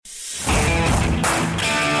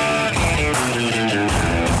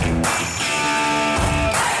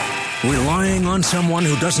Relying on someone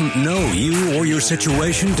who doesn't know you or your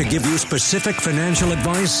situation to give you specific financial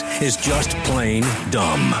advice is just plain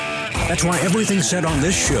dumb. That's why everything said on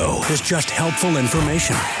this show is just helpful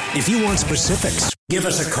information. If you want specifics, give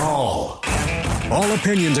us a call. All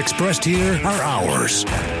opinions expressed here are ours.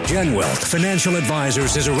 GenWealth Financial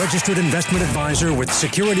Advisors is a registered investment advisor with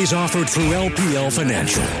securities offered through LPL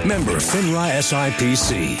Financial. Member FINRA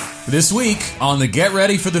SIPC. This week on the Get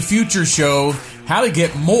Ready for the Future show, how to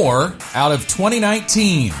get more out of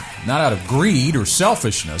 2019. Not out of greed or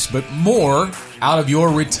selfishness, but more out of your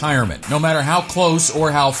retirement, no matter how close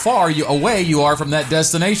or how far away you are from that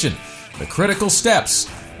destination. The critical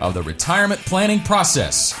steps of the retirement planning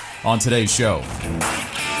process on today's show.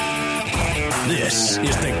 This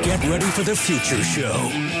is the Get Ready for the Future show.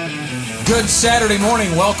 Good Saturday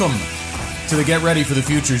morning. Welcome to the Get Ready for the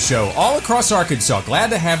Future show. All across Arkansas,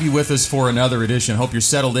 glad to have you with us for another edition. Hope you're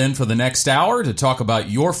settled in for the next hour to talk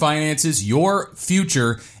about your finances, your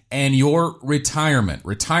future, and your retirement.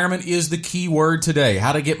 Retirement is the key word today.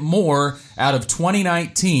 How to get more out of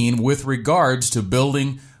 2019 with regards to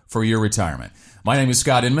building for your retirement. My name is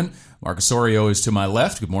Scott Inman. Mark Osorio is to my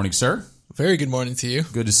left. Good morning, sir. Very good morning to you.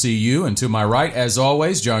 Good to see you. And to my right, as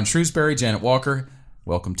always, John Shrewsbury, Janet Walker.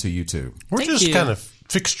 Welcome to you too. We're just kind of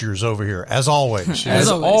fixtures over here, as always. As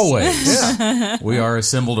always. Yeah. We are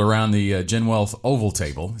assembled around the GenWealth oval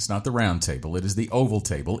table. It's not the round table. It is the oval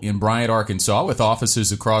table in Bryant, Arkansas, with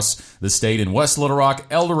offices across the state in West Little Rock,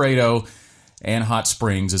 El Dorado, and Hot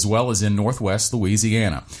Springs, as well as in Northwest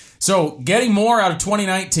Louisiana. So getting more out of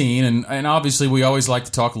 2019, and obviously we always like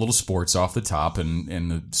to talk a little sports off the top, and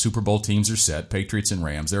the Super Bowl teams are set, Patriots and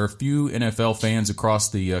Rams. There are a few NFL fans across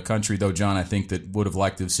the country, though, John, I think that would have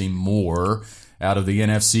liked to have seen more out of the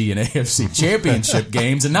NFC and AFC championship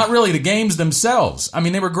games, and not really the games themselves. I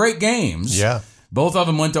mean, they were great games. Yeah. Both of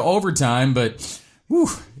them went to overtime, but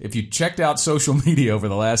if you checked out social media over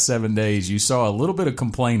the last 7 days, you saw a little bit of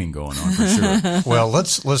complaining going on for sure. Well,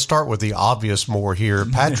 let's start with the obvious more here.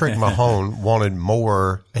 Patrick Mahomes wanted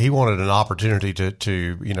more. He wanted an opportunity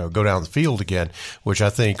to go down the field again, which I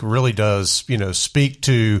think really does speak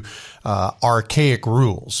to archaic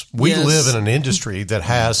rules. We live in an industry that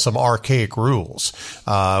has some archaic rules.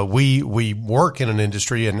 We work in an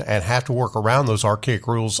industry and have to work around those archaic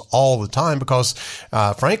rules all the time because,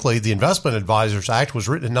 frankly, the Investment Advisors Act was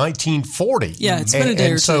written in 1940. Yeah, it's been a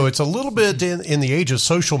day or two. So it's a little bit in the age of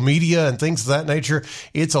social media and things of that nature.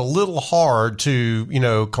 It's a little hard to,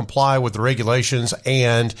 comply with the regulations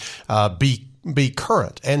and be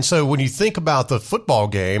current. And so when you think about the football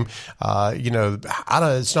game,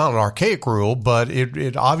 it's not an archaic rule, but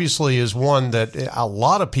it obviously is one that a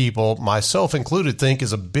lot of people, myself included, think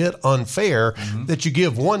is a bit unfair that you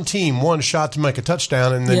give one team one shot to make a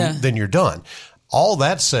touchdown and then you're done. All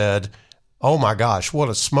that said, oh my gosh, what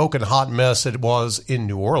a smoking hot mess it was in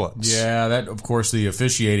New Orleans. Yeah, that, of course, the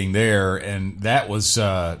officiating there, and that was,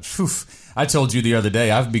 I told you the other day,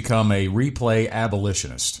 I've become a replay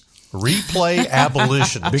abolitionist. Replay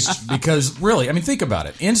abolitionist. Because really, I mean, think about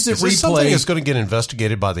it. Instant Is this replay. Something that's going to get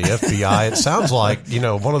investigated by the FBI. It sounds like,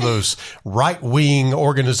 one of those right-wing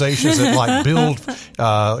organizations that build,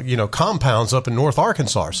 compounds up in North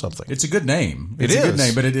Arkansas or something. It's a good name. It's a good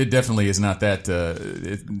name, but it definitely is not that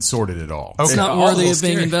sorted at all. Okay. It's not worthy of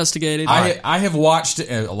being investigated. I have watched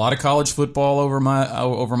a lot of college football over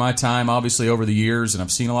my time, obviously over the years, and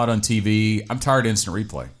I've seen a lot on TV. I'm tired of instant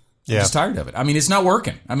replay. I'm just tired of it. I mean, it's not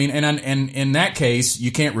working. I mean, and in that case, you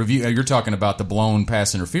can't review. You're talking about the blown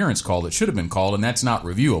pass interference call that should have been called, and that's not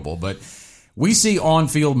reviewable. But we see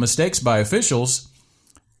on-field mistakes by officials.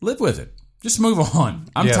 Live with it. Just move on.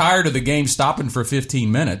 I'm tired of the game stopping for 15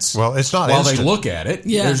 minutes. Well, it's not while instant. They look at it.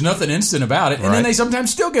 Yeah. There's nothing instant about it, and then they sometimes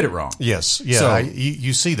still get it wrong. Yes, yeah,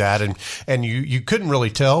 you see that, and you couldn't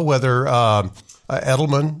really tell whether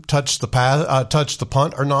Edelman touched the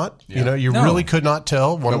punt or not. Yeah. You really could not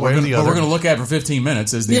tell one way or the other. But we're going to look at it for 15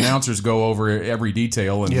 minutes as the announcers go over every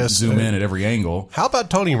detail and zoom in at every angle. How about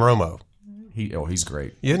Tony Romo? He's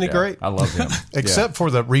great. Isn't he great? I love him. Except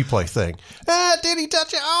for the replay thing. Did he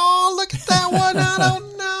touch it? Oh, look at that one. I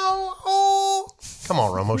don't know. Oh. Come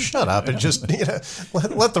on, Romo, shut up and just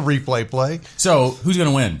let the replay play. So, who's going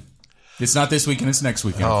to win? It's not this weekend, it's next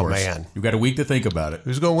weekend, of course. Oh, man. You've got a week to think about it.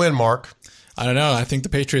 Who's going to win, Mark? I don't know. I think the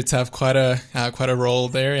Patriots have quite a role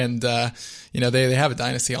there, and they have a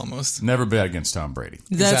dynasty almost. Never bet against Tom Brady.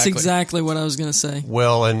 That's exactly what I was going to say.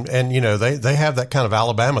 Well, and they have that kind of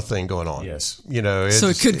Alabama thing going on. Yes. So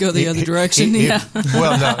it could go the other direction.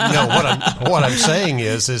 Well, no. What I'm saying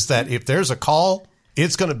is that if there's a call,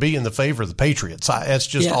 it's going to be in the favor of the Patriots. That's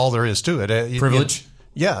just all there is to it. Privilege.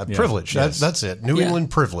 Privilege. Yes. That's it. New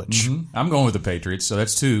England privilege. Mm-hmm. I'm going with the Patriots, so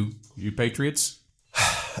that's two. You Patriots?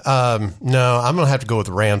 No, I'm going to have to go with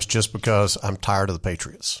the Rams just because I'm tired of the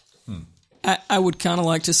Patriots. I would kind of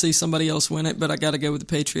like to see somebody else win it, but I got to go with the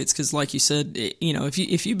Patriots because, like you said,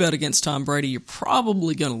 if you bet against Tom Brady, you're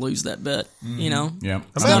probably going to lose that bet. Yeah.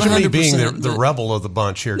 Imagine me being the rebel of the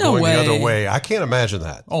bunch here, going the other way. I can't imagine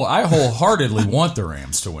that. Oh, I wholeheartedly want the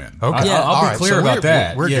Rams to win. Okay, I'll be clear about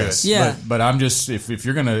that. We're yes, good. Yeah. But I'm just if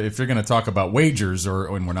you're gonna talk about wagers,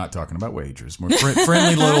 when we're not talking about wagers, we're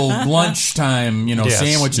friendly little lunchtime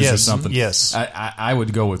sandwiches or something. Yes, I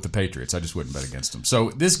would go with the Patriots. I just wouldn't bet against them. So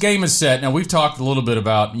this game is set. Now we've talked a little bit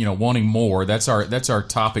about wanting more. That's our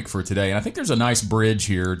topic for today, and I think there's a nice bridge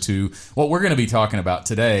here to what we're going to be talking about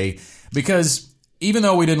today, because even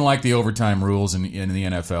though we didn't like the overtime rules in the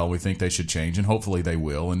NFL, we think they should change, and hopefully they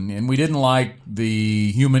will. And we didn't like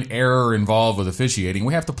the human error involved with officiating.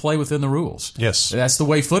 We have to play within the rules. Yes, that's the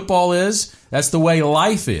way football is. That's the way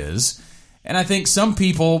life is. And I think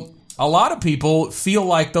a lot of people feel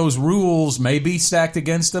like those rules may be stacked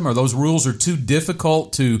against them, or those rules are too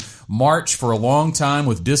difficult to march for a long time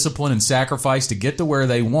with discipline and sacrifice to get to where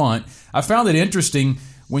they want. I found it interesting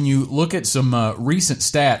when you look at some recent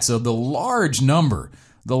stats of the large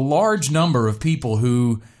number of people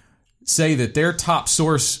who say that their top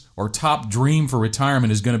source or top dream for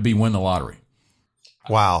retirement is going to be win the lottery.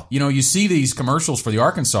 Wow. You see these commercials for the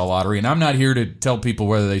Arkansas lottery, and I'm not here to tell people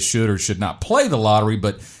whether they should or should not play the lottery,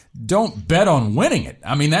 but don't bet on winning it.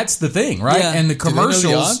 I mean, that's the thing, right? Yeah. And the commercials. Do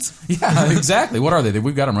they know the odds? Yeah, exactly. What are they?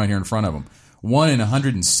 We've got them right here in front of them. 1 in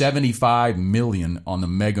 175 million on the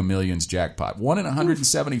Mega Millions jackpot. 1 in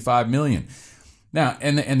 175 million. Now,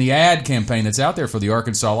 and the ad campaign that's out there for the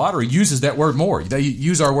Arkansas lottery uses that word more. They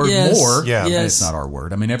use our word more. Yeah. And it's not our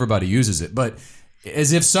word. I mean, everybody uses it, but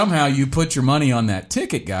as if somehow you put your money on that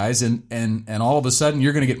ticket, guys, and all of a sudden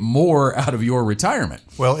you're going to get more out of your retirement.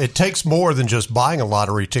 Well, it takes more than just buying a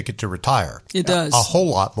lottery ticket to retire. It does. A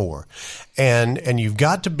whole lot more. And you've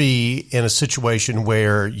got to be in a situation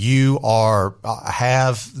where you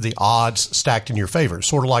have the odds stacked in your favor,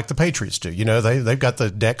 sort of like the Patriots do. They've got the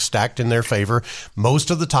deck stacked in their favor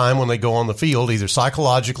most of the time when they go on the field, either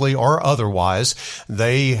psychologically or otherwise.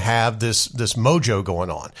 They have this mojo going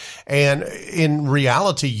on. And in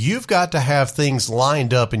reality, you've got to have things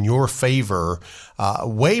lined up in your favor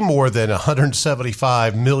way more than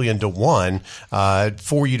 175 million to 1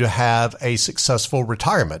 for you to have a successful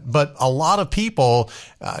retirement. But a lot of people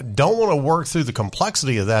don't want to work through the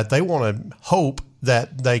complexity of that. They want to hope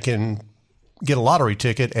that they can get a lottery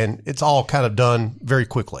ticket, and it's all kind of done very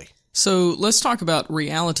quickly. So let's talk about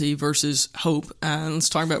reality versus hope, and let's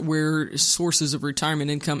talk about where sources of retirement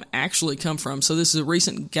income actually come from. So this is a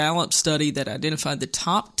recent Gallup study that identified the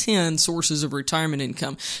top 10 sources of retirement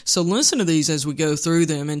income. So listen to these as we go through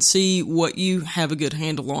them and see what you have a good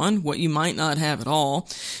handle on, what you might not have at all.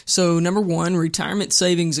 So number 1, retirement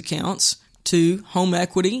savings accounts. 2, home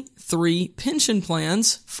equity. 3, pension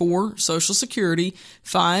plans. 4, Social Security.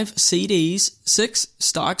 5, CDs. 6,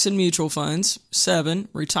 stocks and mutual funds. 7,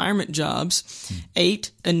 retirement jobs. 8,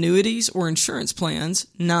 annuities or insurance plans.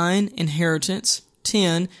 9, inheritance.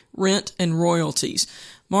 10, rent and royalties.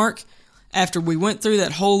 Mark, after we went through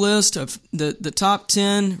that whole list of the top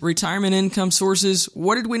 10 retirement income sources,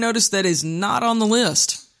 what did we notice that is not on the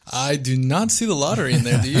list? I do not see the lottery in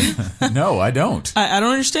there, do you? No, I don't. I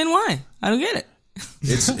don't understand why. I don't get it.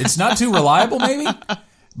 It's not too reliable, maybe.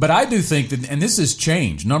 But I do think that, and this has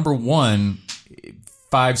changed. Number 1,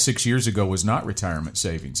 5-6 years ago was not retirement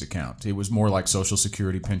savings account. It was more like Social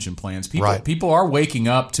Security, pension plans. People are waking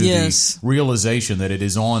up to the realization that it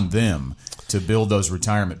is on them to build those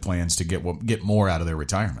retirement plans to get more out of their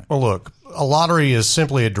retirement. Well, look, a lottery is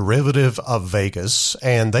simply a derivative of Vegas,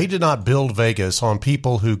 and they did not build Vegas on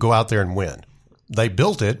people who go out there and win. They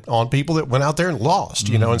built it on people that went out there and lost,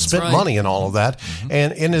 and spent money and all of that.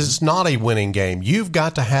 And it's not a winning game. You've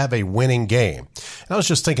got to have a winning game. And I was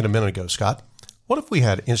just thinking a minute ago, Scott, what if we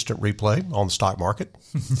had instant replay on the stock market?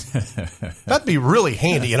 That'd be really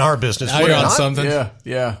handy in our business. Now you're on something.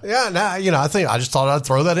 Yeah. Now, I just thought I'd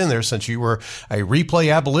throw that in there since you were a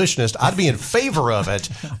replay abolitionist. I'd be in favor of it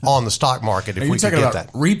on the stock market if we could get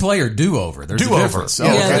that. Replay or do-over? There's do-over. a difference.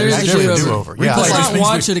 Yeah, there's actually a do-over. Yeah, let's not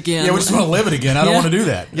watch it again. Yeah, we just want to live it again. I don't want to do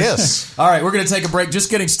that. Yes. All right, we're going to take a break.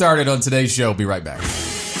 Just getting started on today's show. Be right back.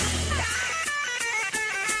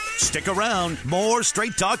 Stick around. More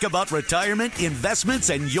straight talk about retirement, investments,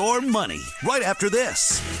 and your money right after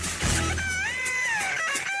this.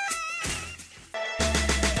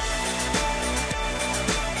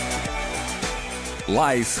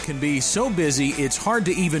 Life can be so busy it's hard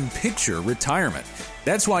to even picture retirement.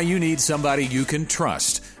 That's why you need somebody you can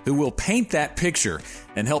trust who will paint that picture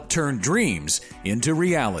and help turn dreams into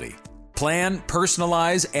reality. Plan,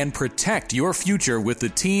 personalize, and protect your future with the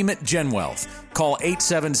team at GenWealth. Call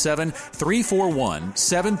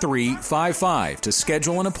 877-341-7355 to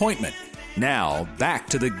schedule an appointment. Now, back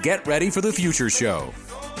to the Get Ready for the Future show.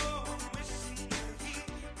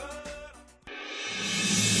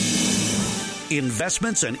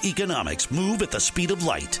 Investments and economics move at the speed of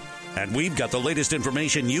light. And we've got the latest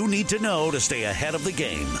information you need to know to stay ahead of the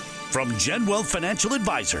game. From GenWealth Financial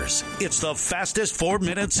Advisors, it's the fastest 4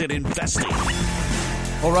 minutes in investing.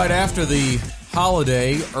 All right, after the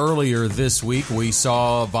holiday earlier this week, we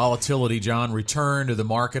saw volatility, John, return to the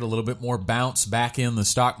market, a little bit more bounce back in the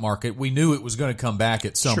stock market. We knew it was going to come back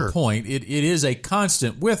at some point. It is a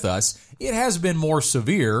constant with us. It has been more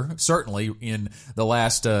severe, certainly in the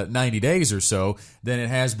last 90 days or so, than it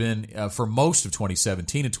has been for most of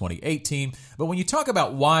 2017 and 2018. But when you talk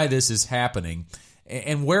about why this is happening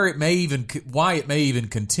and why it may even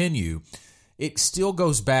continue, it still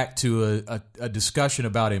goes back to a discussion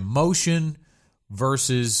about emotion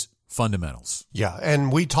versus fundamentals. Yeah,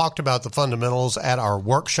 and we talked about the fundamentals at our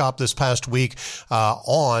workshop this past week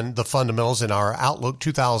on the fundamentals in our Outlook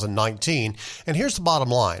 2019. And here's the bottom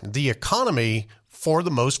line. The economy, for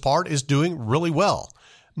the most part, is doing really well.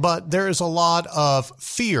 But there is a lot of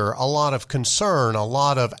fear, a lot of concern, a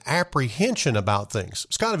lot of apprehension about things.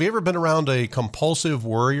 Scott, have you ever been around a compulsive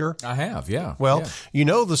worrier? I have, yeah. Well, you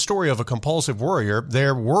know the story of a compulsive worrier.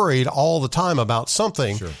 They're worried all the time about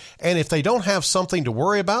something. Sure. And if they don't have something to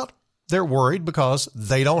worry about, they're worried because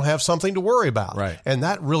they don't have something to worry about. Right. And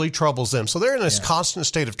that really troubles them. So they're in this constant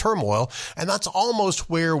state of turmoil. And that's almost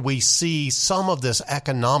where we see some of this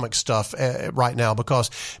economic stuff right now because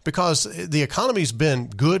the economy's been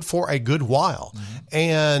good for a good while. Mm-hmm.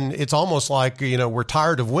 And it's almost like, we're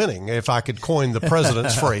tired of winning, if I could coin the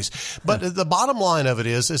president's phrase. But the bottom line of it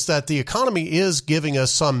is that the economy is giving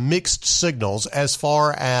us some mixed signals as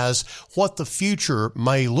far as what the future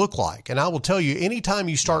may look like. And I will tell you, anytime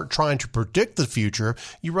you start trying to predict the future,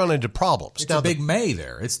 you run into problems. It's a big may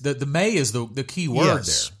there. It's the may is the key word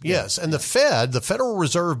there. Yes. And the Federal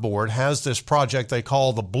Reserve Board, has this project they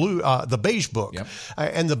call the Beige Book. Yep.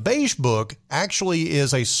 And the Beige Book actually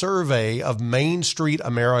is a survey of Main Street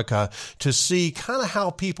America to see kind of how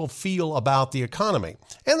people feel about the economy.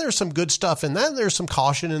 And there's some good stuff in that. There's some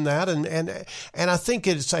caution in that. And I think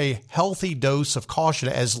it's a healthy dose of caution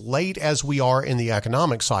as late as we are in the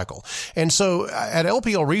economic cycle. And so at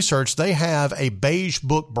LPL Research, they have a Beige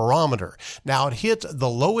Book barometer. Now, it hit the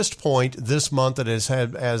lowest point this month that it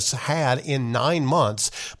has had in 9 months.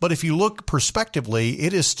 But if you look prospectively,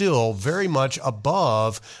 it is still very much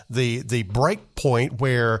above the break point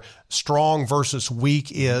where strong versus weak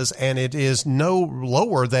is, and it is no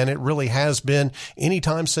lower than it really has been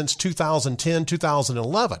anytime since 2010,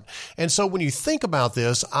 2011. And so when you think about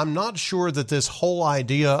this, I'm not sure that this whole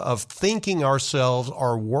idea of thinking ourselves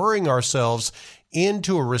or worrying ourselves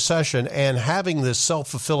into a recession and having this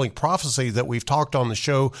self-fulfilling prophecy that we've talked on the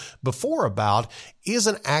show before about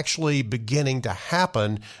isn't actually beginning to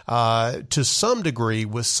happen to some degree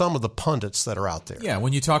with some of the pundits that are out there. Yeah,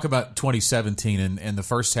 when you talk about 2017 and the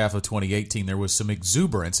first half of 2018, there was some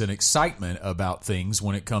exuberance and excitement about things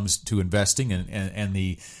when it comes to investing and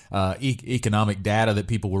the economic data that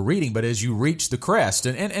people were reading. But as you reach the crest,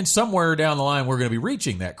 and somewhere down the line we're going to be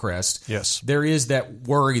reaching that crest, yes, there is that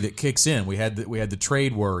worry that kicks in. We had the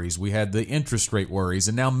trade worries, we had the interest rate worries,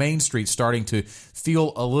 and now Main Street's starting to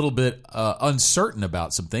feel a little bit uncertain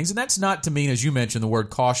about some things. And that's not to mean, as you mentioned, the word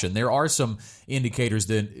caution. There are some indicators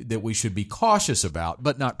that we should be cautious about,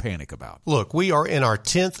 but not panic about. Look, we are in our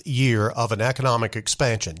 10th year of an economic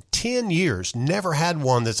expansion. 10 years, never had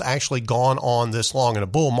one that's actually gone on this long in a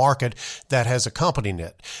bull market that has accompanied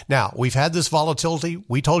it. Now, we've had this volatility.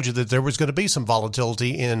 We told you that there was going to be some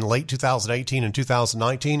volatility in late 2018 and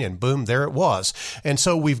 2019, and boom, there it was. And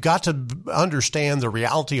so we've got to understand the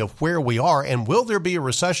reality of where we are. And will there be a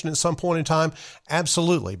recession at some point in time?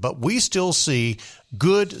 Absolutely. But we still see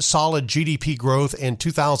good, solid GDP growth in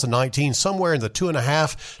 2019, somewhere in the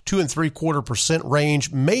 2.5%, 2.75%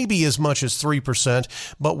 range, maybe as much as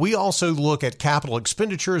 3%. But we also look at capital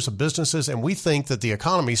expenditures of businesses, and we think that the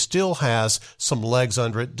economy still has some legs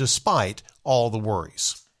under it, despite all the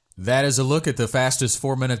worries. That is a look at the fastest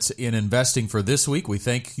 4 minutes in investing for this week. We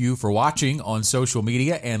thank you for watching on social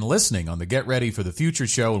media and listening on the Get Ready for the Future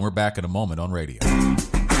show, and we're back in a moment on radio.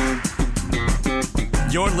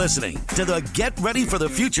 You're listening to the Get Ready for the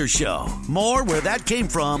Future show. More where that came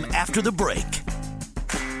from after the break.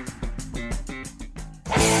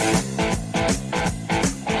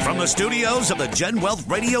 From the studios of the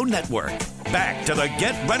GenWealth Radio Network, Back to the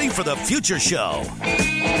Get Ready for the Future show.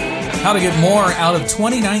 How to get more out of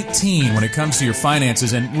 2019 when it comes to your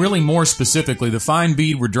finances, and really more specifically, the fine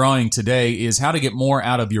bead we're drawing today is how to get more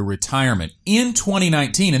out of your retirement in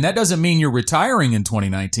 2019. And that doesn't mean you're retiring in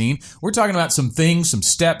 2019. We're talking about some things, some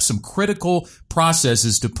steps, some critical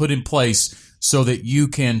processes to put in place so that you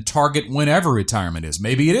can target whenever retirement is.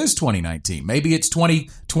 Maybe it is 2019. Maybe it's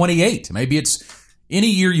 2028. Maybe it's any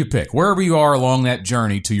year you pick, wherever you are along that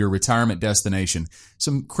journey to your retirement destination.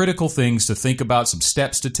 Some critical things to think about, some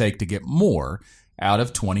steps to take to get more out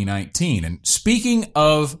of 2019. And speaking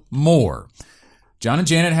of more, John and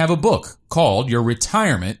Janet have a book called Your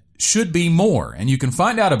Retirement Should Be More, and you can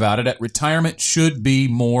find out about it at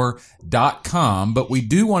retirementshouldbemore.com. But we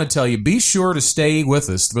do want to tell you, be sure to stay with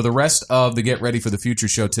us for the rest of the Get Ready for the Future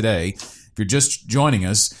show today. If you're just joining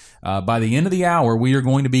us, by the end of the hour, we are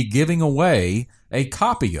going to be giving away a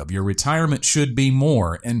copy of Your Retirement Should Be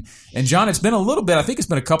More. And John, it's been a little bit, I think it's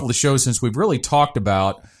been a couple of shows since we've really talked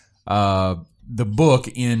about the book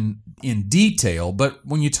in detail. But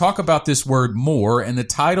when you talk about this word more and the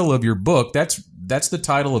title of your book, that's the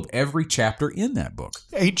title of every chapter in that book.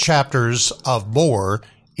 8 chapters of more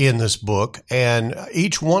in this book, and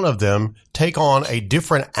each one of them take on a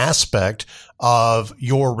different aspect of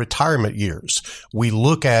your retirement years. We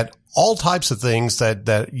look at all types of things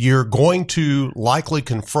that you're going to likely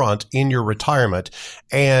confront in your retirement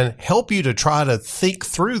and help you to try to think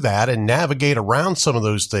through that and navigate around some of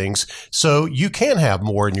those things so you can have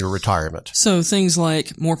more in your retirement. So things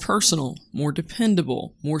like more personal, more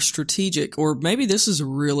dependable, more strategic, or maybe this is a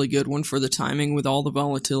really good one for the timing with all the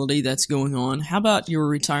volatility that's going on. How about your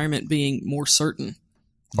retirement being more certain?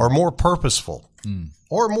 Or more purposeful,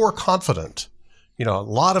 or more confident. You know, a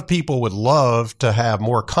lot of people would love to have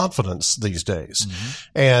more confidence these days.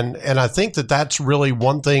 And I think that that's really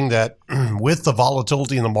one thing that with the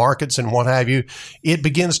volatility in the markets and what have you, it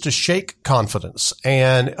begins to shake confidence.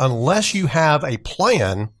 And unless you have a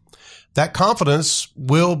plan, that confidence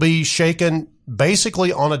will be shaken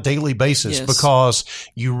basically on a daily basis, because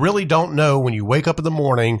you really don't know when you wake up in the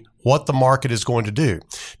morning what the market is going to do.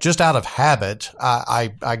 Just out of habit,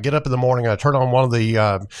 I get up in the morning, I turn on one of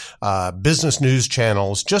the business news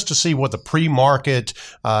channels just to see what the pre-market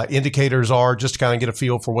indicators are, just to kind of get a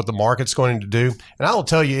feel for what the market's going to do. And I will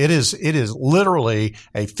tell you, it is literally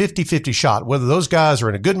a 50-50 shot. Whether those guys are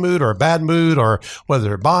in a good mood or a bad mood, or whether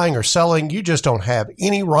they're buying or selling, you just don't have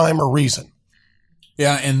any rhyme or reason.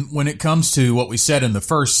 Yeah, and when it comes to what we said in the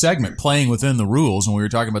first segment, playing within the rules, when we were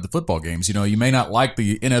talking about the football games, you know, you may not like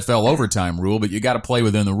the NFL overtime rule, but you got to play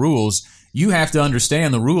within the rules. You have to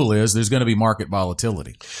understand the rule is there's going to be market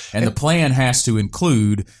volatility. And the plan has to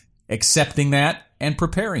include accepting that and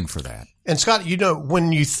preparing for that. And Scott, you know,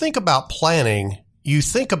 when you think about planning, you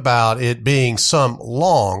think about it being some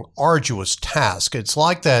long, arduous task. It's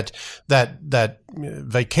like that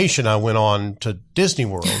vacation I went on to Disney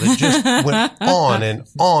World. It just went on and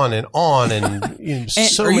on and on. And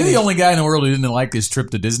so are you the only guy in the world who didn't like this trip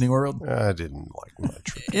to Disney World? I didn't like my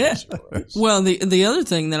trip to Disney World. Well, the other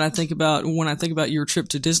thing that I think about when I think about your trip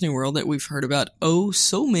to Disney World that we've heard about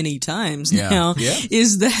so many times now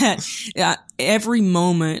is that every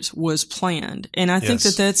moment was planned. And I think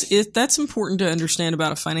that's important to understand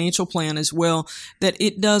about a financial plan as well, that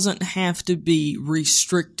it doesn't have to be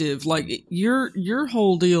restrictive. Like your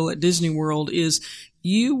whole deal at Disney World is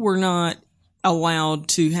you were not allowed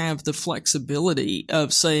to have the flexibility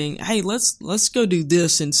of saying, hey, let's go do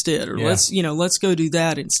this instead, or let's go do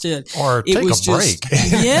that instead. Or take a break.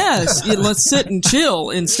 Let's sit and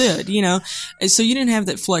chill instead, you know. And so you didn't have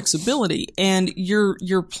that flexibility. And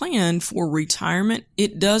your plan for retirement,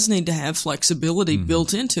 it does need to have flexibility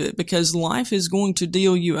built into it, because life is going to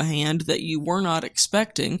deal you a hand that you were not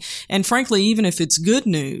expecting. And frankly, even if it's good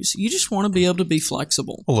news, you just want to be able to be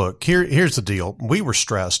flexible. Well, look, here's the deal. We were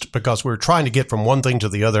stressed because we were trying to get from one thing to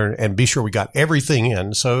the other and be sure we got everything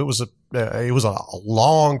in. So it was a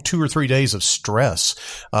long 2 or 3 days of stress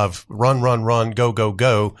of run,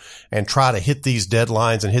 go, and try to hit these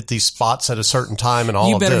deadlines and hit these spots at a certain time and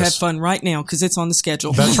all of this. You better have fun right now because it's on the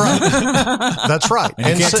schedule. That's right. That's right.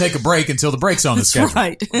 And you can't take a break until the break's on the schedule.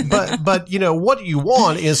 Right. But you know, what you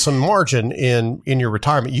want is some margin in your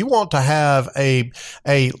retirement. You want to have a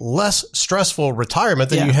less stressful retirement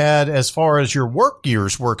than you had as far as your work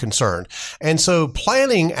years were concerned. And so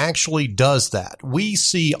planning actually does that. We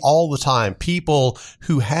see all the time people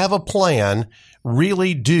who have a plan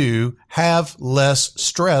really do have less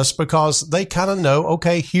stress because they kind of know,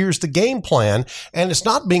 okay, here's the game plan. And it's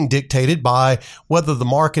not being dictated by whether the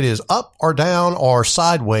market is up or down or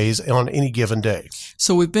sideways on any given day.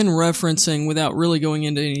 So we've been referencing, without really going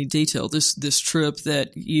into any detail, this trip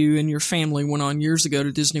that you and your family went on years ago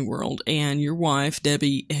to Disney World, and your wife,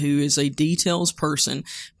 Debbie, who is a details person,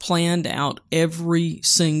 planned out every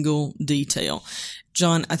single detail.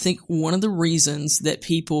 John, I think one of the reasons that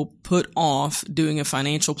people put off doing a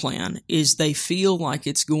financial plan is they feel like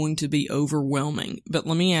it's going to be overwhelming. But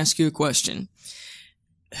let me ask you a question.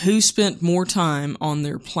 Who spent more time on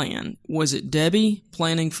their plan? Was it Debbie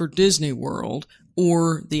planning for Disney World,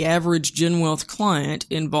 or the average GenWealth client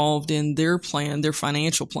involved in their plan, their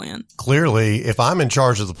financial plan? Clearly, if I'm in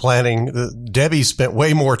charge of the planning, Debbie spent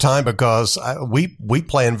way more time because we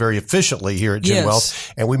plan very efficiently here at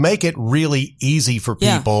GenWealth, and we make it really easy for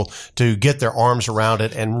people to get their arms around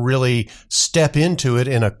it and really step into it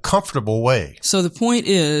in a comfortable way. So the point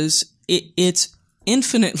is, it's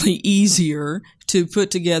infinitely easier to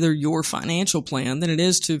put together your financial plan than it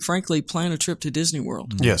is to, frankly, plan a trip to Disney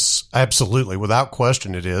World. Yes, absolutely. Without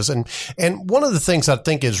question it is. And one of the things I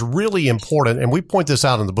think is really important, and we point this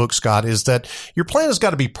out in the book, Scott, is that your plan has got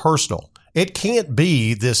to be personal. It can't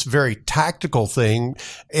be this very tactical thing.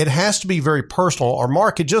 It has to be very personal, or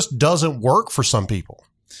Mark, it just doesn't work for some people.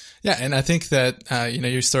 Yeah, and I think that,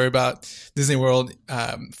 your story about Disney World,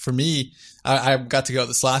 for me, I got to go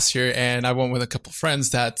this last year, and I went with a couple of friends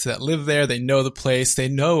that live there. They know the place. They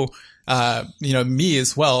know, me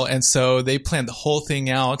as well. And so they planned the whole thing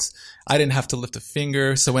out. I didn't have to lift a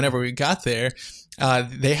finger. So whenever we got there,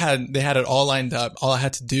 they had it all lined up. All I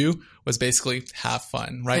had to do was basically have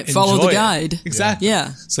fun, right? Follow Enjoy the guide. Exactly.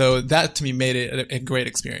 Yeah. So that to me made it a great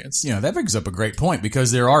experience. That brings up a great point,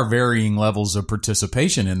 because there are varying levels of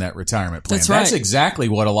participation in that retirement plan. That's right. That's exactly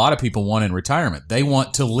what a lot of people want in retirement. They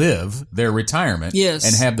want to live their retirement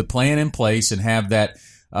and have the plan in place and have that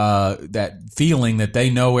feeling that they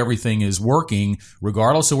know everything is working,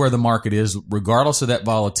 regardless of where the market is, regardless of that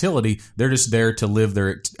volatility. They're just there to live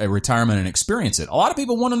their retirement and experience it. A lot of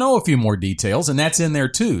people want to know a few more details, and that's in there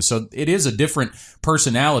too. So it is a different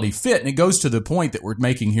personality fit. And it goes to the point that we're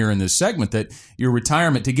making here in this segment, that your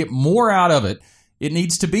retirement, to get more out of it, it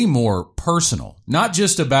needs to be more personal, not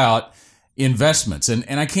just about investments.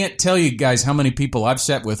 And I can't tell you guys how many people I've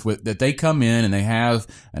sat with that they come in and they have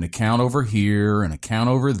an account over here, an account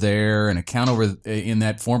over there, an account over in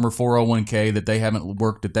that former 401k that they haven't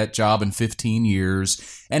worked at that job in 15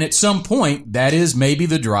 years. And at some point, that is maybe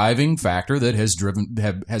the driving factor that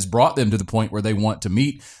has brought them to the point where they want to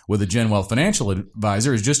meet with a GenWealth financial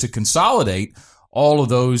advisor, is just to consolidate all of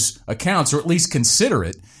those accounts, or at least consider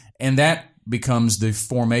it. And that becomes the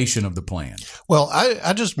formation of the plan. Well,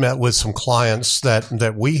 I just met with some clients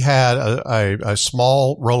that we had a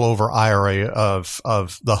small rollover IRA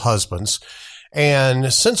of the husband's.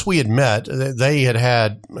 And since we had met, they had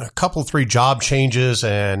had a couple, 3 job changes,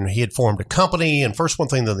 and he had formed a company, and first one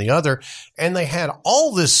thing then the other. And they had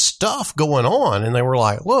all this stuff going on. And they were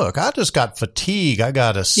like, look, I just got fatigue. I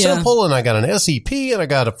got a simple, and I got an SEP, and I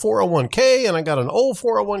got a 401k, and I got an old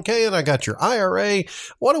 401k, and I got your IRA.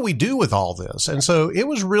 What do we do with all this? And so it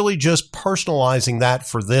was really just personalizing that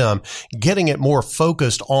for them, getting it more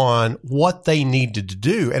focused on what they needed to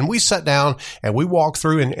do. And we sat down and we walked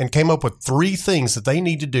through and came up with 3 things that they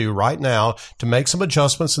need to do right now to make some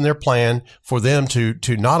adjustments in their plan for them to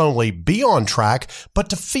not only be on track,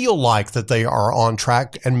 but to feel like that they are on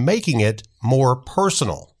track, and making it more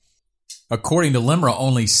personal. According to LIMRA,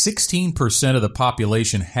 only 16% of the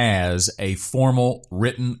population has a formal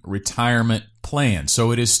written retirement plan.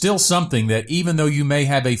 So it is still something that, even though you may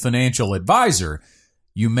have a financial advisor,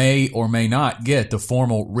 you may or may not get the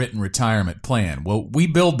formal written retirement plan. Well, we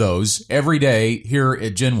build those every day here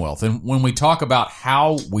at GenWealth. And when we talk about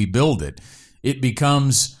how we build it, it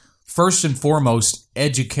becomes first and foremost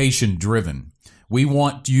education driven. We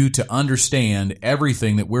want you to understand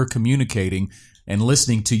everything that we're communicating and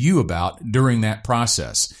listening to you about during that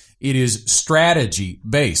process. It is strategy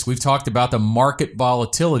based. We've talked about the market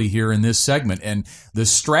volatility here in this segment, and the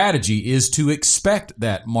strategy is to expect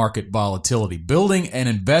that market volatility, building an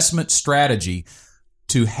investment strategy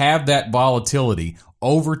to have that volatility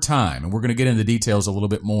over time. And we're going to get into details a little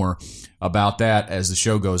bit more about that as the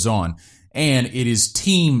show goes on. And it is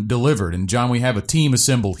team delivered. And John, we have a team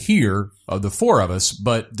assembled here of the 4 of us,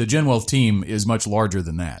 but the GenWealth team is much larger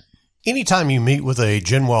than that. Anytime you meet with a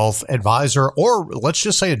GenWealth advisor, or let's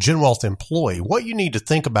just say a GenWealth employee, what you need to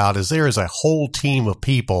think about is there is a whole team of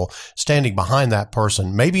people standing behind that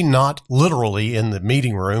person, maybe not literally in the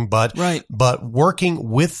meeting room, but working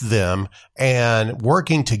with them and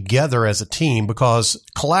working together as a team, because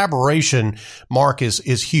collaboration, Mark,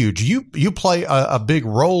 is huge. You play a big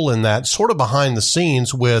role in that, sort of behind the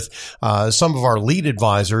scenes with some of our lead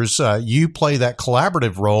advisors. You play that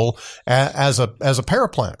collaborative role as a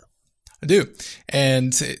paraplanner. I do.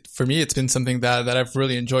 And for me, it's been something that I've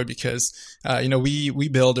really enjoyed because, we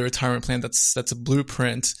build a retirement plan that's a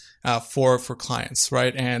blueprint for clients,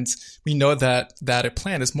 right? And we know that a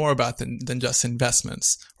plan is more about than just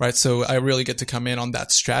investments, right? So I really get to come in on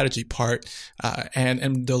that strategy part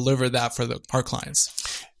and deliver that for our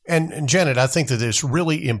clients. And Janet, I think that it's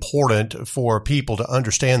really important for people to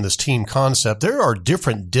understand this team concept. There are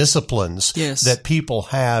different disciplines that people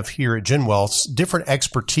have here at GenWealth, different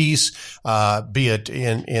expertise, be it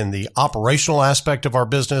in the operational aspect of our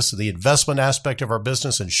business, the investment aspect of our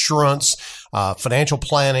business, insurance, financial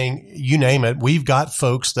planning, you name it. We've got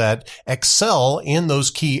folks that excel in those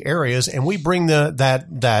key areas, and we bring that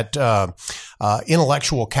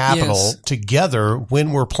intellectual capital together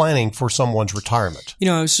when we're planning for someone's retirement.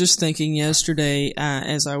 I was just thinking yesterday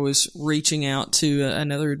as I was reaching out to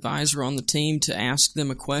another advisor on the team to ask them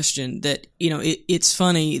a question that, it's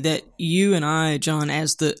funny that you and I, John,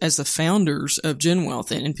 as the founders of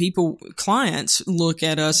GenWealth, and clients look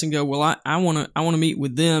at us and go, well, I want to meet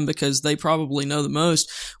with them because they probably know the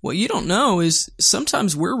most. What you don't know is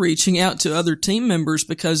sometimes we're reaching out to other team members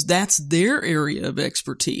because that's their area of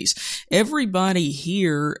expertise. Everybody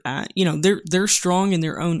here, they're strong in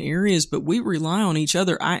their own areas, but we rely on each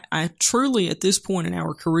other. I truly, at this point in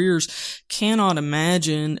our careers, cannot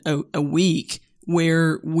imagine a week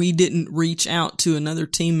where we didn't reach out to another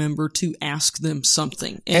team member to ask them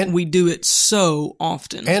something. And we do it so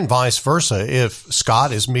often. And vice versa. If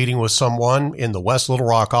Scott is meeting with someone in the West Little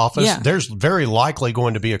Rock office, there's very likely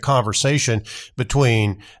going to be a conversation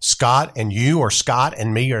between Scott and you, or Scott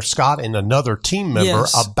and me, or Scott and another team member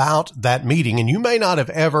about that meeting. And you may not have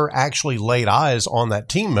ever actually laid eyes on that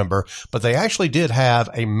team member, but they actually did have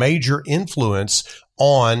a major influence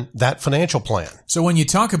on that financial plan. So when you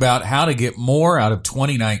talk about how to get more out of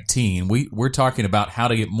 2019, we're talking about how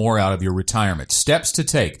to get more out of your retirement. Steps to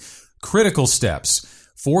take, critical steps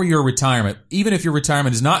for your retirement, even if your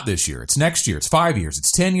retirement is not this year, it's next year, it's 5 years,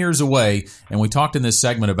 it's 10 years away. And we talked in this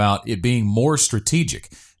segment about it being more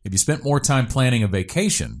strategic. If you spent more time planning a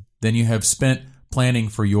vacation than you have spent planning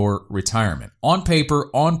for your retirement. On paper,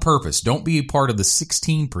 on purpose. Don't be a part of the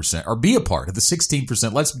 16%, or be a part of the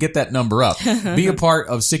 16%. Let's get that number up. Be a part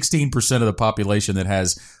of 16% of the population that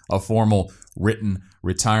has a formal written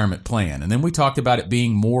retirement plan. And then we talked about it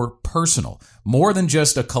being more personal, more than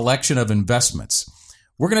just a collection of investments.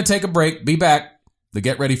 We're going to take a break. Be back. The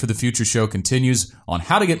Get Ready for the Future show continues on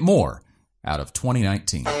how to get more out of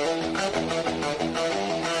 2019.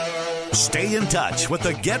 Stay in touch with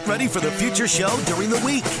the Get Ready for the Future show during the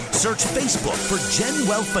week. Search Facebook for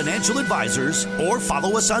GenWealth Financial Advisors, or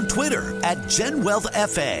follow us on Twitter at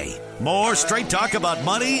GenWealthFA. More straight talk about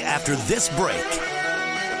money after this break.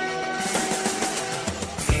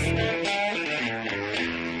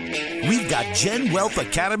 We've got GenWealth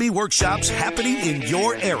Academy workshops happening in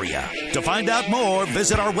your area. To find out more,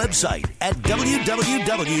 visit our website at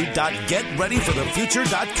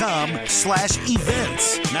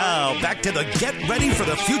www.getreadyforthefuture.com/events. Now, back to the Get Ready for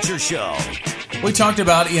the Future show. We talked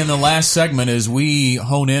about in the last segment, as we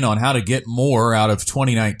hone in on how to get more out of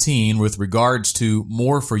 2019 with regards to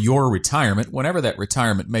more for your retirement, whenever that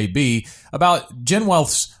retirement may be, about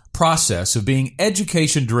GenWealth's process of being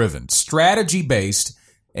education-driven, strategy-based,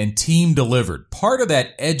 and team-delivered. Part of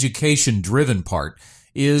that education-driven part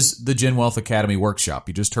is the GenWealth Academy Workshop.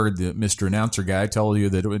 You just heard the Mr. Announcer guy tell you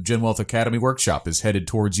that GenWealth Academy Workshop is headed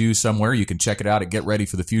towards you somewhere. You can check it out at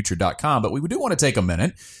getreadyforthefuture.com. But we do want to take a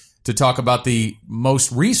minute to talk about the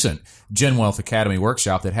most recent GenWealth Academy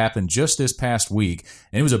Workshop that happened just this past week.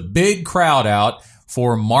 And it was a big crowd out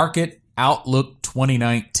for Market Outlook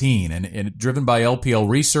 2019, and driven by LPL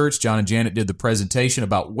Research. John and Janet did the presentation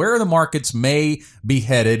about where the markets may be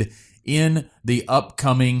headed in the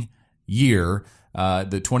upcoming year.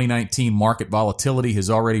 The 2019 market volatility has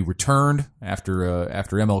already returned after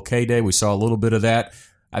MLK Day. We saw a little bit of that.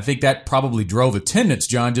 I think that probably drove attendance,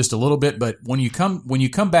 John, just a little bit. But when you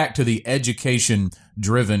come back to the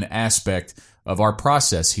education-driven aspect of our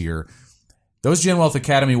process here, Those GenWealth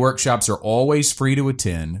Academy workshops are always free to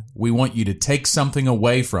attend. We want you to take something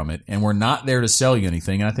away from it, and we're not there to sell you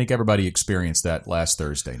anything. And I think everybody experienced that last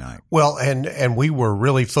Thursday night. Well, and we were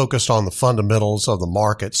really focused on the fundamentals of the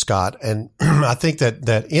market, Scott. And I think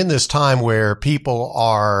that in this time where people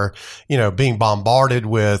are, being bombarded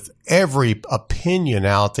with every opinion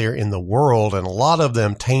out there in the world, and a lot of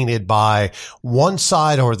them tainted by one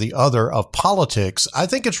side or the other of politics, I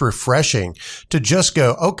think it's refreshing to just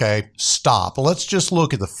go, okay, stop. Let's just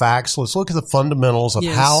look at the facts. Let's look at the fundamentals of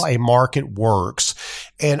how a market works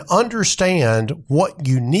and understand what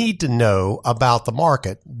you need to know about the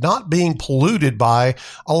market, not being polluted by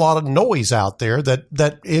a lot of noise out there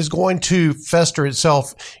that is going to fester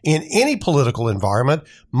itself in any political environment,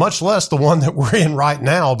 much less the one that we're in right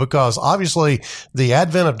now, because obviously the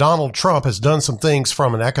advent of Donald Trump has done some things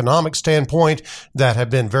from an economic standpoint that have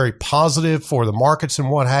been very positive for the markets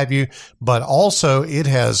and what have you, but also it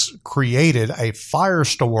has created a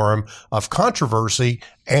firestorm of controversy,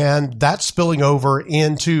 and that's spilling over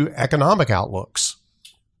into economic outlooks.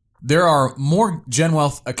 There are more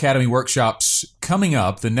GenWealth Academy workshops coming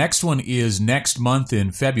up. The next one is next month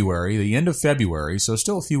in February, the end of February, so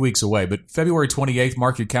still a few weeks away. But February 28th,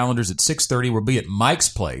 mark your calendars at 6:30. We'll be at Mike's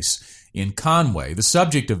Place in Conway. The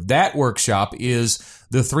subject of that workshop is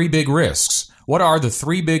the 3 big risks. What are the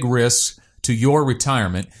 3 big risks to your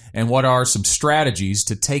retirement, and what are some strategies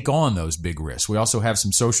to take on those big risks? We also have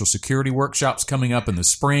some Social Security workshops coming up in the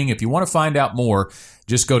spring. If you want to find out more,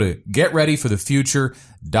 just go to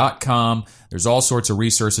getreadyforthefuture.com. There's all sorts of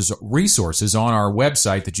resources on our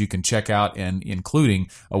website that you can check out, and including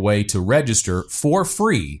a way to register for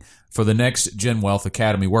free for the next GenWealth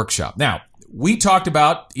Academy workshop. Now, we talked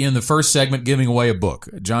about in the first segment giving away a book.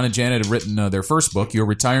 John and Janet have written their first book, Your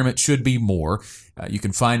Retirement Should Be More. You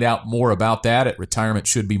can find out more about that at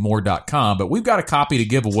retirementshouldbemore.com. But we've got a copy to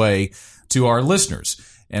give away to our listeners.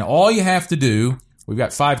 And all you have to do, we've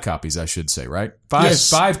got 5 copies, I should say, right?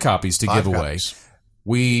 Five copies to give away.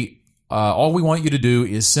 All we want you to do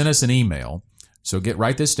is send us an email. So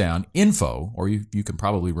write this down, info, or you can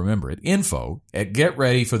probably remember it,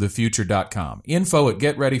 info@getreadyforthefuture.com.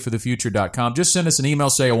 Info@getreadyforthefuture.com. Just send us an email,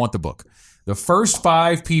 say, I want the book. The first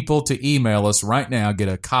 5 people to email us right now get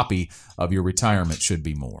a copy of Your Retirement Should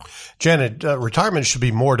Be More. Janet,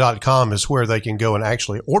 retirementshouldbemore.com is where they can go and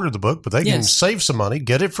actually order the book, but they can save some money,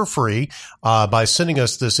 get it for free by sending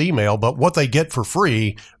us this email. But what they get for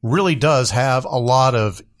free really does have a lot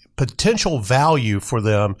of potential value for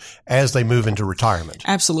them as they move into retirement.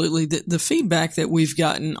 Absolutely. The feedback that we've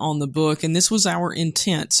gotten on the book, and this was our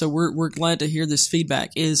intent, so we're glad to hear this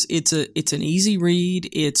feedback, is it's an easy read.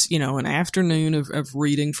 It's, an afternoon of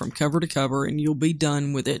reading from cover to cover, and you'll be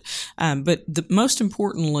done with it. But most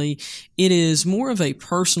importantly, it is more of a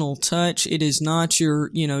personal touch. It is not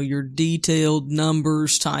your detailed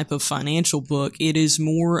numbers type of financial book. It is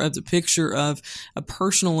more of the picture of a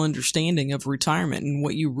personal understanding of retirement and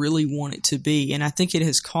what you really want it to be. And I think it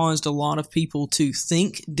has caused a lot of people to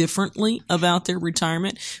think differently about their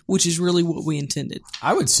retirement, which is really what we intended.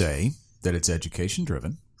 I would say that it's education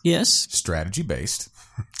driven. Yes. Strategy based.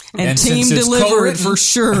 And team delivered for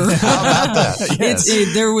sure. How about that? Yes.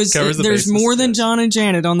 There's more than John and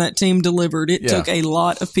Janet on that team delivered. It took a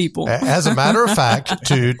lot of people. As a matter of fact,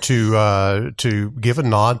 to give a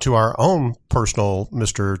nod to our own personal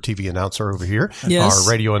Mr. TV announcer over here, our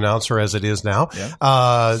radio announcer as it is now,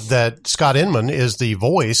 that Scott Inman is the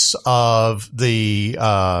voice of the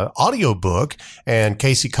audio book, and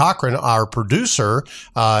Casey Cochran, our producer,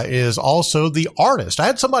 is also the artist. I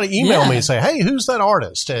had somebody email me and say, hey, who's that artist?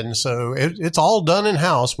 And so it's all done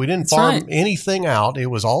in-house. We didn't farm anything out. It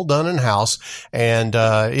was all done in-house. And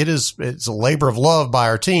it's a labor of love by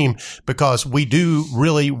our team, because we do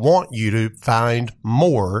really want you to find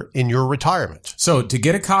more in your retirement. So to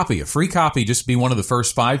get a free copy, just be one of the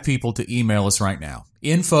first 5 people to email us right now.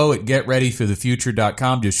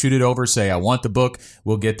 Info@getreadyforthefuture.com. Just shoot it over. Say, I want the book.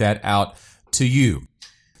 We'll get that out to you.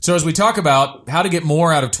 So as we talk about how to get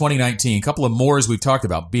more out of 2019, a couple of mores we've talked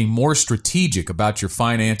about: being more strategic about your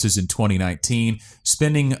finances in 2019,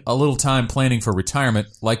 spending a little time planning for retirement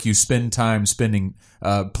like you spend time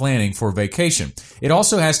planning for vacation. It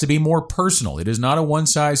also has to be more personal. It is not a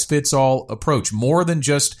one-size-fits-all approach. More than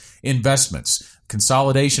just investments.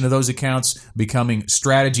 Consolidation of those accounts, becoming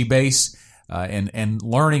strategy-based, and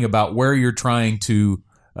learning about where you're trying to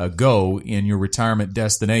go in your retirement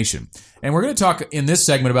destination. And we're going to talk in this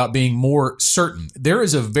segment about being more certain. There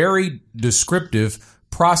is a very descriptive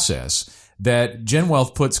process that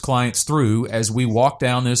GenWealth puts clients through as we walk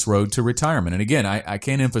down this road to retirement. And again, I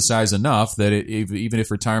can't emphasize enough that even if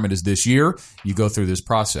retirement is this year, you go through this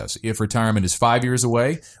process. If retirement is 5 years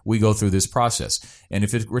away, we go through this process. And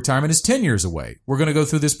if retirement is 10 years away, we're going to go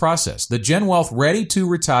through this process. The GenWealth Ready to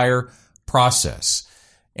Retire process.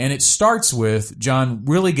 And it starts with, John,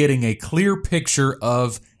 really getting a clear picture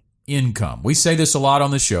of income. We say this a lot on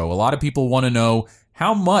the show. A lot of people want to know,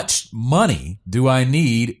 how much money do I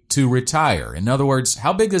need to retire? In other words,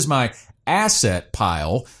 how big does my asset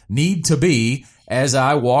pile need to be as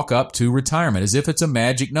I walk up to retirement, as if it's a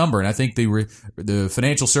magic number? And I think the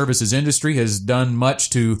financial services industry has done much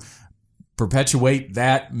to perpetuate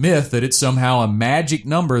that myth that it's somehow a magic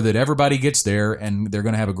number that everybody gets there and they're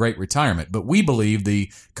going to have a great retirement. But we believe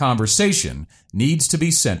the conversation needs to be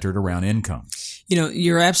centered around income. You know,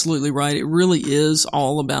 you're absolutely right. It really is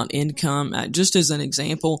all about income. Just as an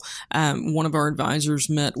example, one of our advisors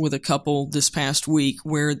met with a couple this past week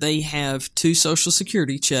where they have 2 Social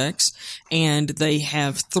Security checks and they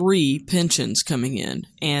have 3 pensions coming in.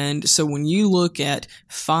 And so when you look at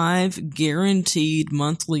 5 guaranteed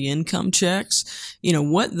monthly income checks, you know,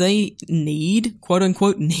 what they need, quote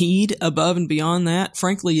unquote, need above and beyond that,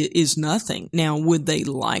 frankly, is nothing. Now, would they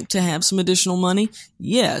like to have some additional money?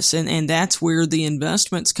 Yes. And that's where the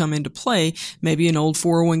investments come into play, maybe an old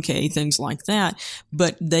 401k, things like that.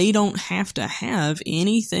 But they don't have to have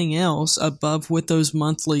anything else above what those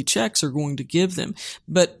monthly checks are going to give them.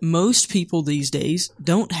 But most people these days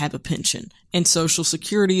don't have a pension. And Social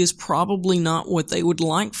Security is probably not what they would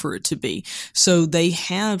like for it to be. So they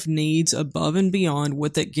have needs above and beyond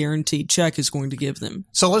what that guaranteed check is going to give them.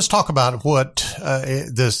 So let's talk about what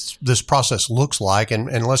this process looks like.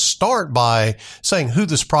 And let's start by saying who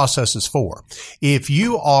this process is for. If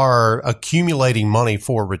you are accumulating money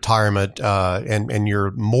for retirement and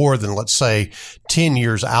you're more than, let's say, 10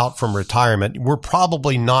 years out from retirement, we're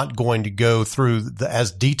probably not going to go through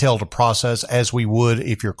as detailed a process as we would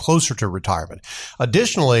if you're closer to retirement.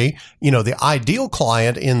 Additionally, you know, the ideal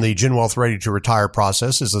client in the GenWealth Ready to Retire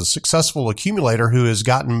process is a successful accumulator who has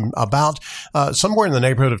gotten about somewhere in the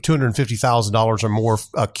neighborhood of $250,000 or more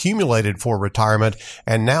accumulated for retirement,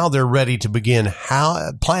 and now they're ready to begin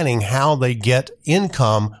planning how they get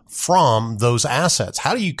income from those assets.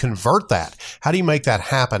 How do you convert that? How do you make that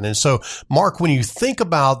happen? And so, Mark, when you think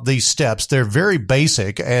about these steps, they're very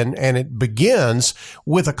basic, and it begins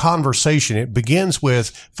with a conversation. It begins with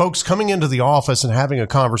folks coming into the office and having a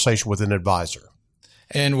conversation with an advisor.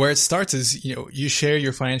 And where it starts is, you know, you share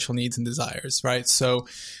your financial needs and desires, right? So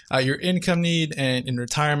your income need and in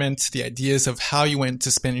retirement, the ideas of how you want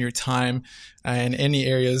to spend your time and any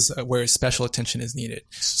areas where special attention is needed.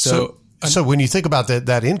 So when you think about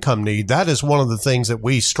that income need, that is one of the things that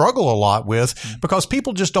we struggle a lot with because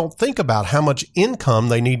people just don't think about how much income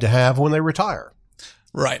they need to have when they retire.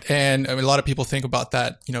 Right. And I mean, a lot of people think about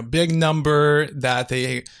that, you know, big number that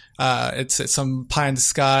they, it's some pie in the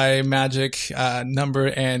sky magic, number.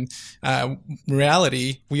 And,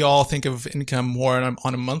 reality, we all think of income more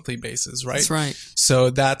on a monthly basis, right? That's right. So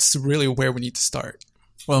that's really where we need to start.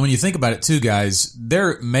 Well, when you think about it too, guys,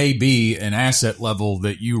 there may be an asset level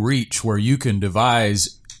that you reach where you can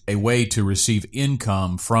devise a way to receive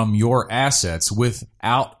income from your assets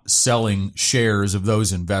without selling shares of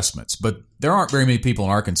those investments. But there aren't very many people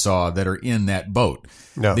in Arkansas that are in that boat.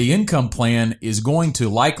 No. The income plan is going to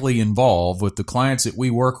likely involve, with the clients that we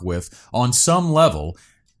work with, on some level,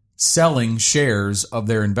 selling shares of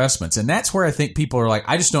their investments. And that's where I think people are like,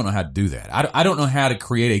 I just don't know how to do that. I don't know how to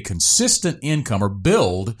create a consistent income or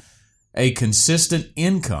build a consistent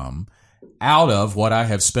income out of what I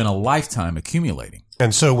have spent a lifetime accumulating.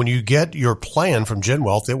 And so when you get your plan from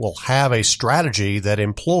GenWealth, it will have a strategy that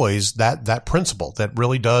employs that principle that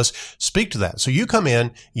really does speak to that. So you come in,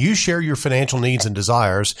 you share your financial needs and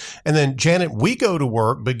desires, and then Janet, we go to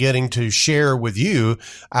work beginning to share with you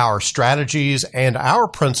our strategies and our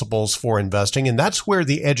principles for investing. And that's where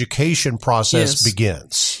the education process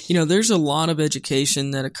begins. You know, there's a lot of education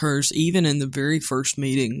that occurs even in the very first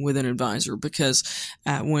meeting with an advisor, because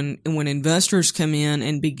when investors come in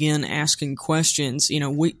and begin asking questions, you know,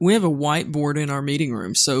 we have a whiteboard in our meeting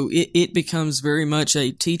room. So it becomes very much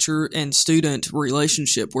a teacher and student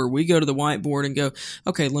relationship where we go to the whiteboard and go,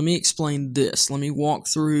 okay, let me explain this. Let me walk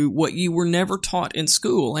through what you were never taught in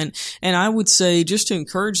school. And I would say, just to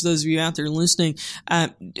encourage those of you out there listening,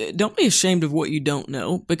 don't be ashamed of what you don't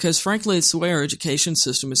know, because frankly, it's the way our education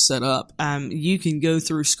system is set up. You can go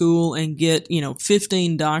through school and get,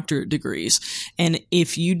 15 doctorate degrees. And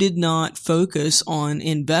if you did not focus on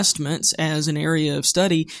investments as an area area of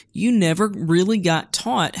study, you never really got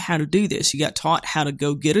taught how to do this. You got taught how to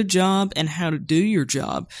go get a job and how to do your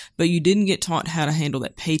job, but you didn't get taught how to handle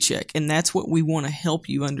that paycheck. And that's what we want to help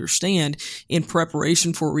you understand in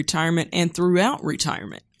preparation for retirement and throughout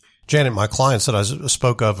retirement. Janet, my clients that I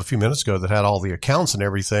spoke of a few minutes ago that had all the accounts and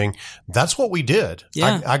everything, that's what we did.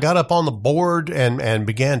 Yeah. I got up on the board and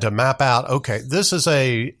began to map out, okay, this is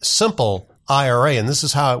a simple IRA and this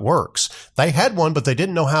is how it works. They had one, but they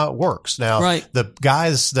didn't know how it works. Now, right. The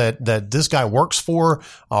guys that this guy works for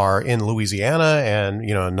are in Louisiana, and,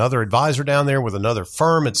 another advisor down there with another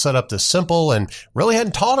firm had set up this simple and really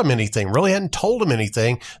hadn't taught him anything, really hadn't told him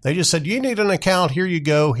anything. They just said, you need an account. Here you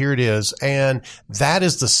go. Here it is. And that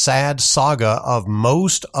is the sad saga of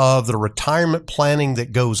most of the retirement planning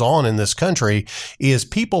that goes on in this country is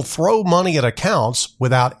people throw money at accounts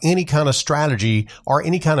without any kind of strategy or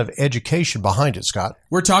any kind of education behind it, Scott.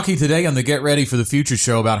 We're talking today on the Get Ready for the Future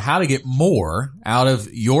show about how to get more out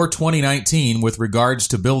of your 2019 with regards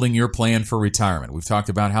to building your plan for retirement. We've talked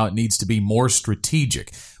about how it needs to be more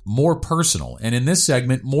strategic, more personal, and in this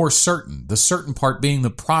segment, more certain. The certain part being the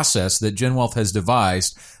process that GenWealth has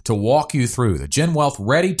devised to walk you through, the GenWealth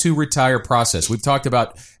Ready to Retire process. We've talked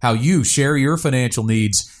about how you share your financial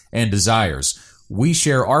needs and desires. We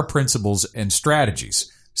share our principles and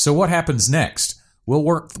strategies. So what happens next? We'll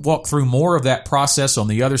walk through more of that process on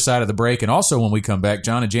the other side of the break. And also when we come back,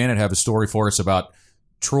 John and Janet have a story for us about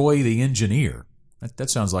Troy the Engineer.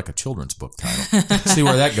 That sounds like a children's book title. See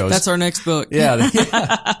where that goes. That's our next book. Yeah,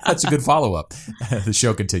 that's a good follow-up. The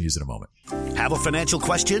show continues in a moment. Have a financial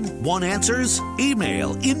question? Want answers?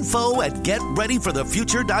 Email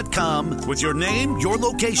info@getreadyforthefuture.com with your name, your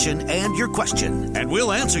location, and your question. And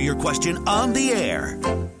we'll answer your question on the air.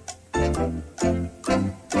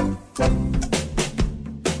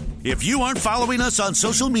 If you aren't following us on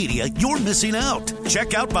social media, you're missing out.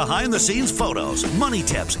 Check out behind-the-scenes photos, money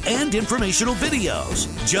tips, and informational videos.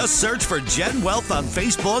 Just search for GenWealth on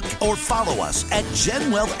Facebook or follow us at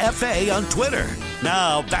GenWealth FA on Twitter.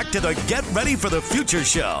 Now, back to the Get Ready for the Future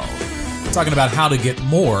show. Talking about how to get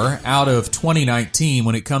more out of 2019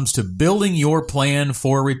 when it comes to building your plan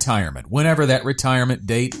for retirement. Whenever that retirement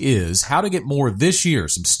date is, how to get more this year,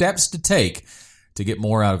 some steps to take to get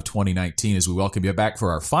more out of 2019 as we welcome you back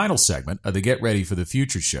for our final segment of the Get Ready for the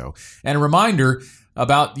Future show. And a reminder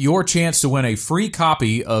about your chance to win a free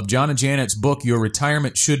copy of John and Janet's book, Your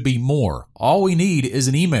Retirement Should Be More. All we need is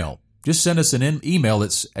an email. Just send us an email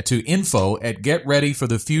that's to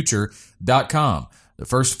info@getreadyforthefuture.com. The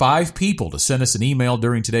first 5 people to send us an email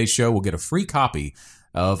during today's show will get a free copy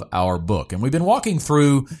of our book. And we've been walking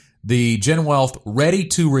through the GenWealth Ready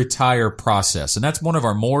to Retire process. And that's one of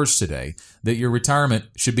our mores today, that your retirement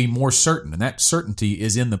should be more certain. And that certainty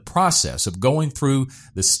is in the process of going through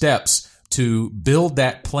the steps to build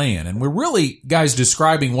that plan. And we're really, guys,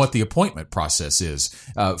 describing what the appointment process is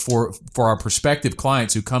for our prospective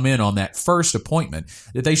clients who come in on that first appointment,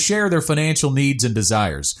 that they share their financial needs and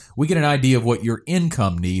desires. We get an idea of what your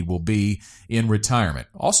income need will be in retirement.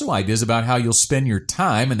 Also ideas about how you'll spend your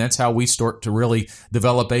time, and that's how we start to really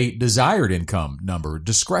develop a desired income number,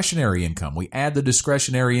 discretionary income. We add the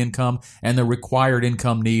discretionary income and the required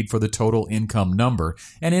income need for the total income number,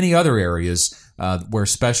 and any other areas where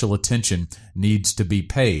special attention needs to be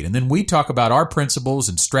paid. And then we talk about our principles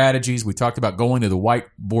and strategies. We talked about going to the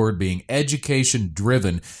whiteboard, being education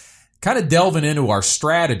driven, kind of delving into our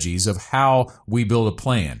strategies of how we build a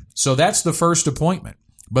plan. So that's the first appointment,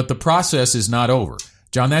 but the process is not over.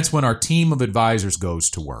 John, that's when our team of advisors goes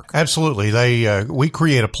to work. Absolutely. We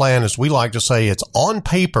create a plan, as we like to say, it's on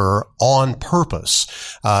paper, on purpose.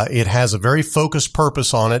 It has a very focused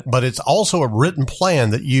purpose on it, but it's also a written plan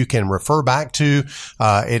that you can refer back to.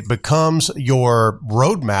 It becomes your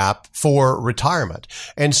roadmap for retirement.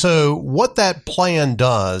 And so what that plan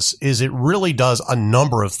does is it really does a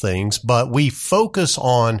number of things, but we focus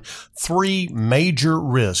on 3 major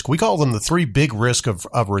risks. We call them the 3 big risks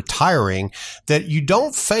of retiring that you don't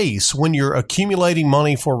face when you're accumulating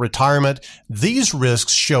money for retirement. These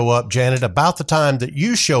risks show up, Janet, about the time that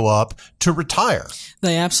you show up to retire.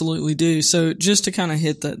 They absolutely do. So just to kind of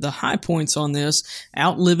hit the high points on this,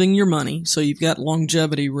 outliving your money. So you've got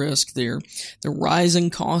longevity risk there. The rising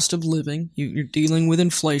cost of living. You're dealing with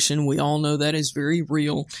inflation. We all know that is very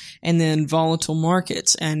real. And then volatile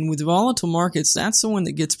markets. And with volatile markets, that's the one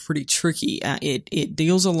that gets pretty tricky. It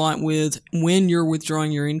deals a lot with when you're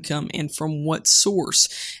withdrawing your income and from what source.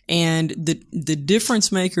 And the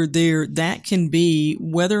difference maker there, that can be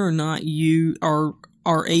whether or not you are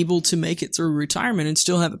are able to make it through retirement and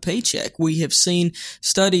still have a paycheck. We have seen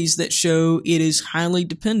studies that show it is highly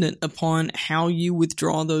dependent upon how you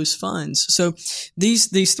withdraw those funds. So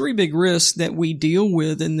these three big risks that we deal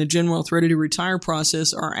with in the GenWealth Ready to Retire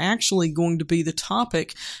process are actually going to be the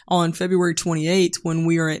topic on February 28th when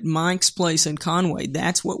we are at Mike's Place in Conway.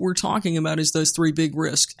 That's what we're talking about, is those three big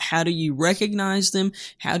risks. How do you recognize them?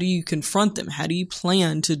 How do you confront them? How do you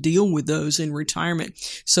plan to deal with those in retirement?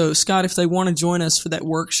 So Scott, if they want to join us for that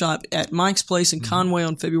workshop at Mike's Place in Conway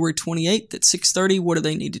on February 28th at 6:30, what do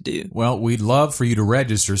they need to do? Well, we'd love for you to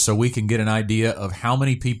register so we can get an idea of how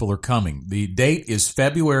many people are coming. The date is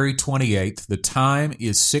February 28th. The time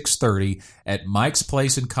is 6:30 at Mike's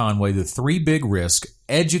Place in Conway. The three big risks.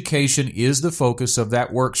 Education is the focus of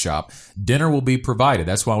that workshop. Dinner will be provided.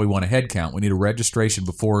 That's why we want a head count. We need a registration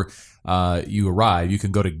before you arrive. You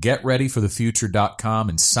can go to getreadyforthefuture.com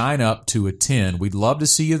and sign up to attend. We'd love to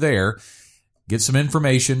see you there. Get some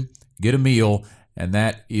information, get a meal, and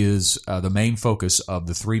that is the main focus of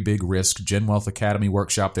the three big risk GenWealth Academy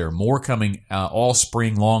workshop. There are more coming all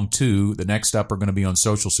spring long too. The next up are going to be on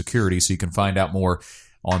Social Security, so you can find out more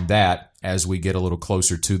on that as we get a little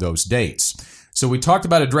closer to those dates. So we talked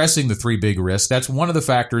about addressing the three big risks. That's one of the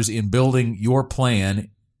factors in building your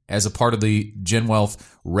plan as a part of the GenWealth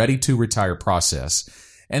Ready to Retire process.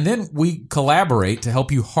 And then we collaborate to help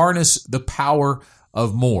you harness the power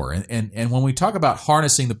of more. And when we talk about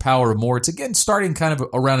harnessing the power of more, it's again starting kind of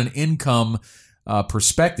around an income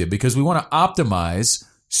perspective, because we want to optimize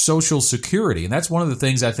Social Security. And that's one of the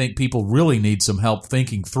things I think people really need some help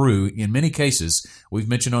thinking through. In many cases, we've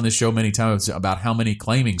mentioned on this show many times about how many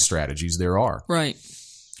claiming strategies there are. Right.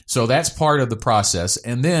 So that's part of the process.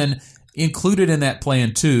 And then included in that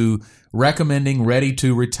plan too, recommending ready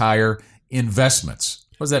to retire investments.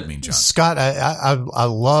 What does that mean, John? Scott, I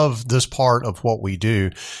love this part of what we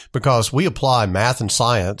do because we apply math and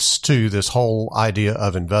science to this whole idea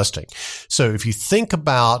of investing. So if you think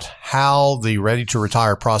about how the Ready to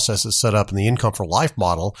Retire process is set up in the Income for Life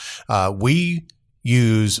model, we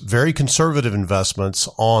use very conservative investments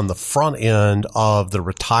on the front end of the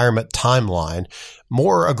retirement timeline,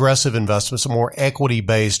 more aggressive investments, more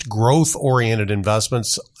equity-based, growth-oriented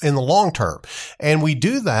investments in the long term. And we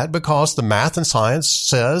do that because the math and science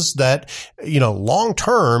says that, long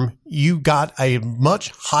term, you got a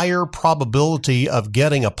much higher probability of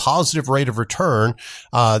getting a positive rate of return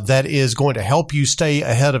that is going to help you stay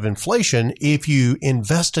ahead of inflation if you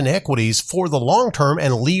invest in equities for the long term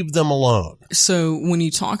and leave them alone. So when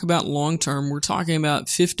you talk about long term, we're talking about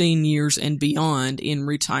 15 years and beyond in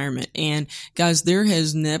retirement. And guys, there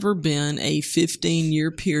has never been a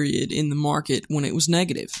 15-year period in the market when it was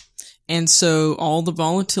negative. And so all the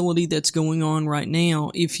volatility that's going on right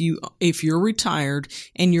now, if you're retired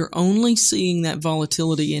and you're only seeing that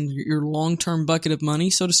volatility in your long-term bucket of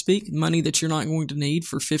money, so to speak, money that you're not going to need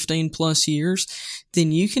for 15 plus years,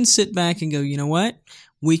 then you can sit back and go, you know what?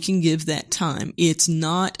 We can give that time. It's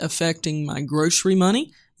not affecting my grocery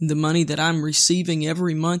money, the money that I'm receiving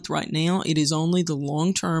every month right now. It is only the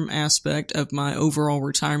long-term aspect of my overall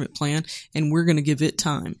retirement plan, and we're going to give it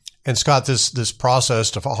time. And Scott, this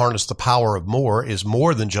process to harness the power of more is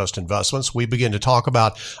more than just investments. We begin to talk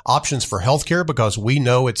about options for healthcare because we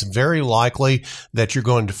know it's very likely that you're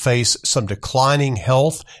going to face some declining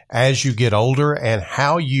health as you get older, and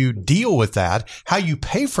how you deal with that, how you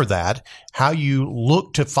pay for that, how you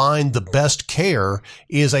look to find the best care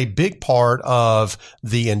is a big part of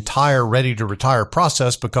the entire Ready to Retire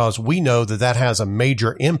process, because we know that that has a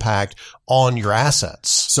major impact on your assets.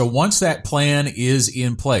 So once that plan is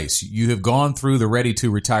in place, you have gone through the Ready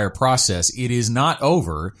to Retire process, it is not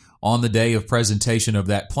over on the day of presentation of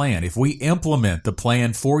that plan. If we implement the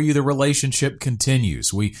plan for you, the relationship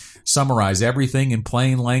continues. We summarize everything in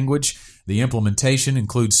plain language. The implementation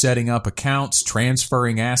includes setting up accounts,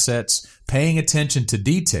 transferring assets, paying attention to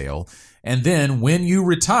detail, and then when you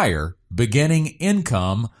retire, beginning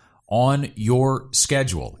income on your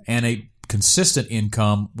schedule and a consistent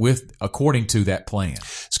income according to that plan.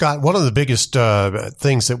 Scott, one of the biggest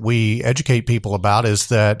things that we educate people about is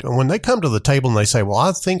that when they come to the table and they say, well,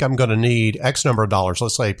 I think I'm going to need X number of dollars,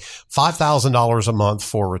 let's say $5,000 a month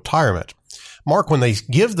for retirement. Mark, when they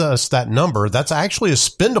give us that number, that's actually a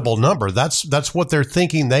spendable number. That's what they're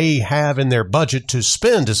thinking they have in their budget to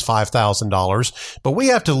spend is $5,000. But we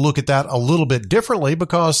have to look at that a little bit differently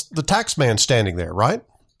because the tax man's standing there, right?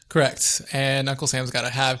 Correct. And Uncle Sam's got to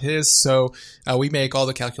have his. So we make all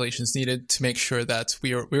the calculations needed to make sure that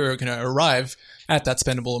we are going to arrive at that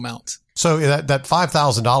spendable amount. So that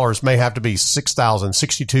 $5,000 may have to be $6,000,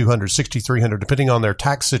 $6,200, $6,300, depending on their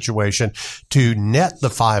tax situation, to net the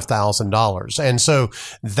 $5,000. And so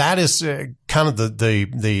that is kind of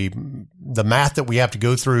the math that we have to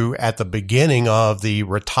go through at the beginning of the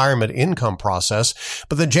retirement income process.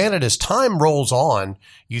 But then, Janet, as time rolls on,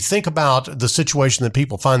 you think about the situation that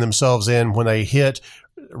people find themselves in when they hit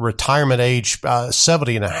retirement age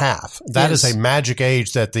 70 and a half. That is a magic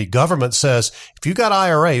age that the government says, if you got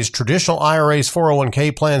IRAs, traditional IRAs,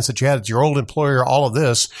 401k plans that you had at your old employer, all of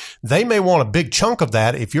this, they may want a big chunk of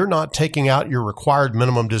that if you're not taking out your required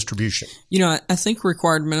minimum distribution. You know, I think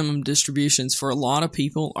required minimum distributions for a lot of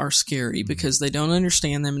people are scary because they don't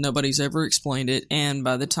understand them. Nobody's ever explained it. And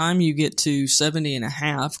by the time you get to 70 and a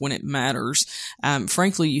half, when it matters,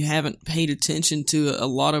 frankly, you haven't paid attention to a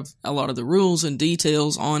lot of the rules and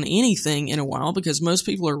details on anything in a while, because most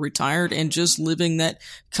people are retired and just living that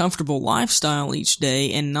comfortable lifestyle each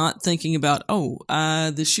day and not thinking about,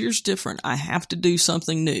 this year's different. I have to do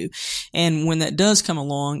something new. And when that does come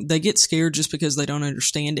along, they get scared just because they don't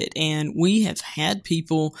understand it. And we have had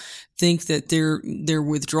people think that their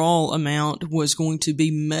withdrawal amount was going to be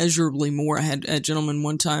measurably more. I had a gentleman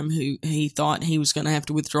one time who he thought he was going to have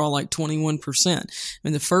to withdraw like 21%.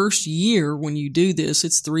 In the first year, when you do this,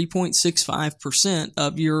 it's 3.65%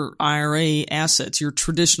 of your IRA assets, your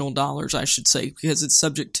traditional dollars, I should say, because it's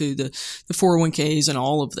subject to the 401ks and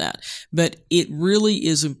all of that. But it really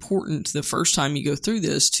is important the first time you go through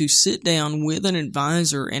this to sit down with an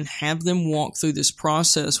advisor and have them walk through this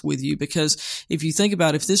process with you. Because if you think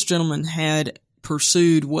about, if this gentleman had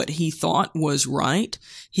pursued what he thought was right,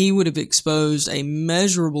 he would have exposed a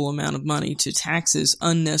measurable amount of money to taxes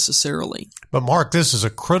unnecessarily. But Mark, this is a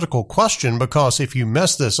critical question, because if you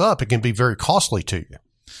mess this up, it can be very costly to you.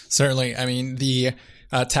 Certainly. I mean, the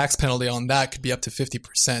tax penalty on that could be up to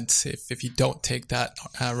 50% if you don't take that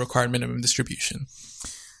required minimum distribution.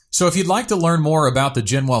 So if you'd like to learn more about the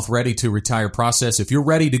GenWealth Ready to Retire process, if you're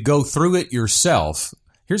ready to go through it yourself,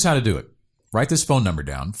 here's how to do it. Write this phone number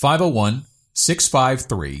down,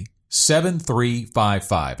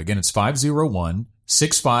 501-653-7355. Again, it's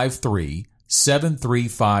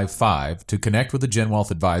 501-653-7355. To connect with the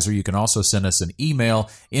GenWealth advisor, you can also send us an email,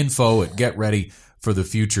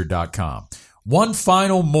 info@getreadyforthefuture.com. One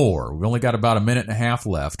final more. We've only got about a minute and a half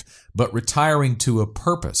left, but retiring to a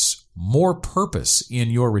purpose, more purpose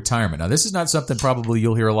in your retirement. Now, this is not something probably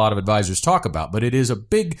you'll hear a lot of advisors talk about, but it is a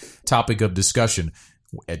big topic of discussion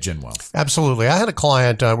at GenWealth. Absolutely. I had a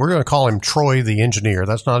client, we're going to call him Troy the engineer.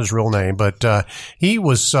 That's not his real name, but he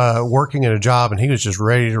was working at a job and he was just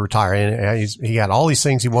ready to retire. And he had all these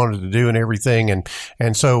things he wanted to do and everything.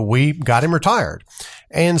 And so we got him retired.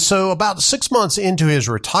 And so about 6 months into his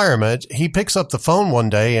retirement, he picks up the phone one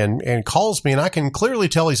day and calls me, and I can clearly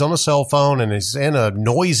tell he's on a cell phone and he's in a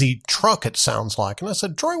noisy truck, it sounds like. And I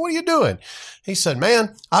said, Troy, what are you doing? He said,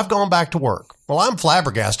 man, I've gone back to work. Well, I'm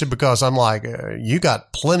flabbergasted because I'm like, you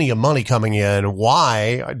got plenty of money coming in.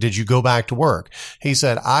 Why did you go back to work? He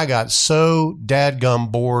said, I got so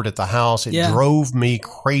dadgum bored at the house. It drove me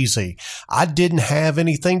crazy. I didn't have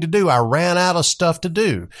anything to do. I ran out of stuff to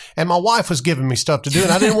do. And my wife was giving me stuff to do,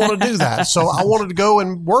 and I didn't want to do that. So I wanted to go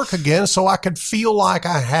and work again so I could feel like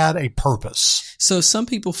I had a purpose. So some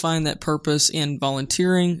people find that purpose in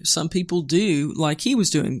volunteering. Some people do, like he was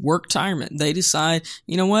doing, work-tirement. They decide,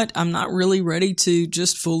 you know what, I'm not really ready to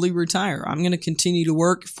just fully retire. I'm going to continue to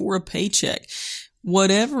work for a paycheck.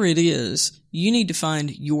 Whatever it is, you need to find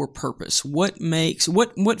your purpose. What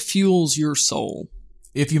fuels your soul?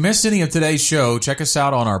 If you missed any of today's show, check us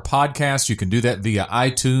out on our podcast. You can do that via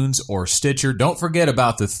iTunes or Stitcher. Don't forget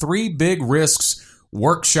about the 3 Big Risks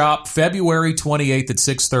workshop, February 28th at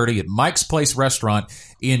 6:30 at Mike's Place Restaurant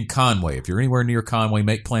in Conway. If you're anywhere near Conway,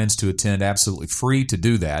 make plans to attend. Absolutely free to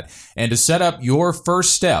do that. And to set up your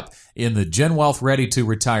first step in the GenWealth Ready to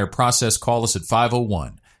Retire process, call us at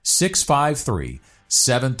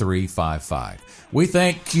 501-653-7355. We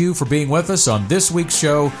thank you for being with us on this week's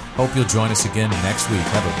show. Hope you'll join us again next week.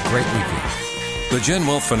 Have a great weekend. The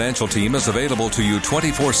GenWealth Financial Team is available to you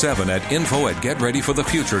 24/7 at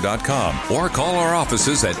info@getreadyforthefuture.com or call our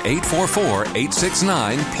offices at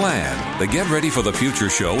 844-869-PLAN. The Get Ready for the Future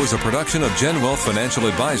show is a production of GenWealth Financial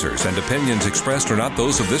Advisors, and opinions expressed are not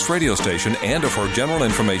those of this radio station and are for general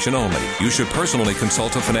information only. You should personally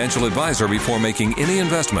consult a financial advisor before making any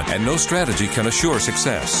investment, and no strategy can assure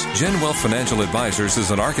success. GenWealth Financial Advisors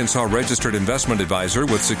is an Arkansas registered investment advisor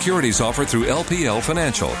with securities offered through LPL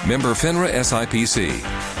Financial, member FINRA SIPC.